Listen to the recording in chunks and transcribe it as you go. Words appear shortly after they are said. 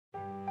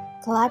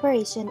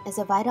Collaboration is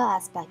a vital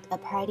aspect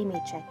of Priority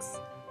Matrix.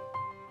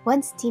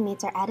 Once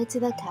teammates are added to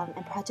the account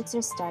and projects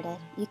are started,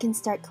 you can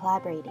start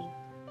collaborating.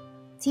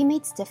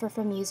 Teammates differ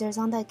from users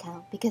on the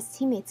account because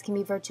teammates can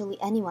be virtually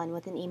anyone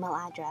with an email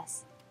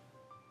address.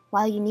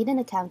 While you need an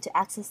account to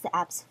access the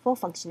app's full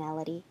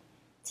functionality,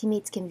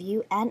 teammates can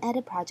view and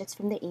edit projects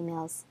from their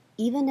emails,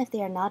 even if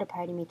they are not a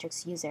Priority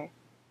Matrix user.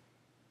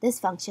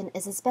 This function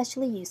is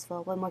especially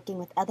useful when working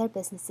with other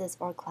businesses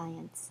or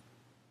clients.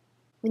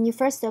 When you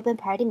first open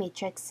Priority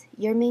Matrix,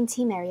 your main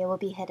team area will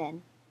be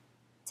hidden.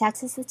 To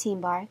access the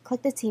team bar,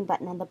 click the team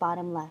button on the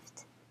bottom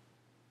left.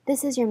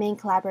 This is your main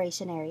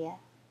collaboration area.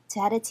 To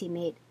add a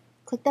teammate,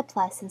 click the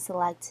plus and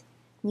select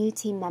New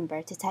Team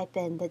Member to type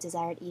in the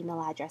desired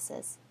email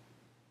addresses.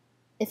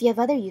 If you have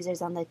other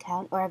users on the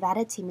account or have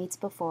added teammates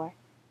before,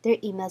 their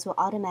emails will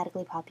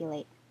automatically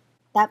populate.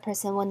 That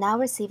person will now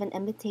receive an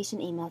invitation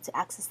email to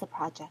access the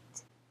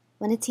project.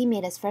 When a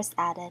teammate is first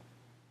added,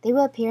 they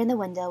will appear in the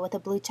window with a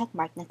blue check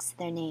mark next to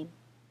their name.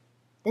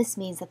 This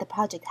means that the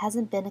project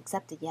hasn't been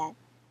accepted yet,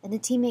 and the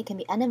teammate can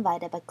be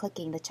uninvited by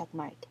clicking the check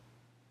mark.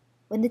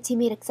 When the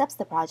teammate accepts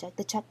the project,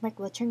 the check mark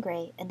will turn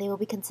gray and they will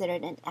be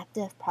considered an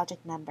active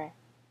project member.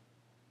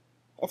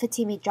 If a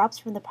teammate drops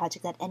from the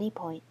project at any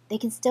point, they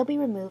can still be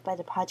removed by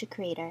the project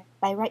creator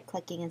by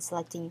right-clicking and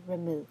selecting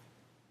Remove.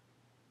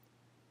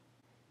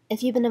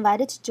 If you've been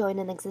invited to join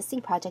an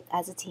existing project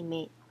as a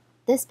teammate,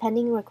 this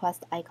pending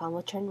request icon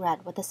will turn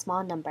red with a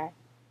small number,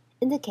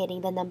 indicating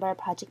the number of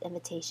project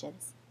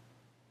invitations.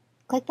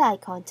 Click the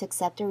icon to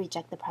accept or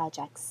reject the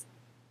projects.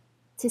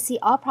 To see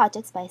all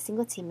projects by a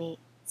single teammate,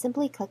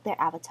 simply click their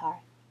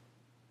avatar.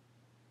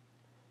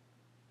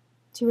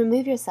 To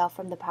remove yourself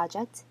from the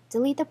project,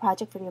 delete the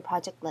project from your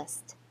project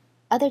list.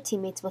 Other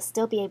teammates will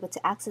still be able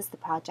to access the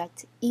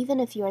project even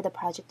if you are the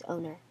project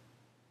owner.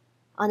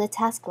 On the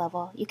task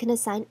level, you can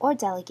assign or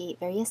delegate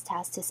various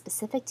tasks to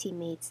specific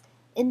teammates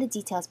in the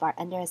details bar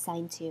under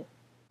Assign To.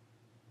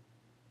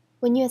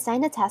 When you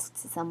assign a task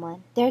to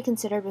someone, they are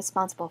considered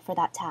responsible for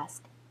that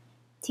task.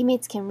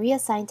 Teammates can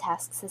reassign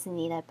tasks as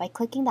needed by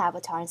clicking the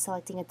avatar and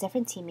selecting a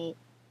different teammate,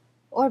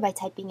 or by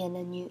typing in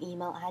a new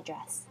email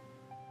address.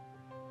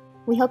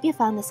 We hope you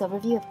found this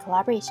overview of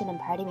collaboration in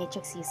Priority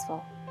Matrix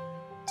useful.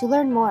 To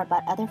learn more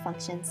about other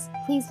functions,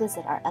 please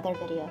visit our other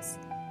videos.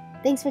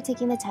 Thanks for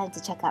taking the time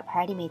to check out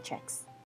Priority Matrix.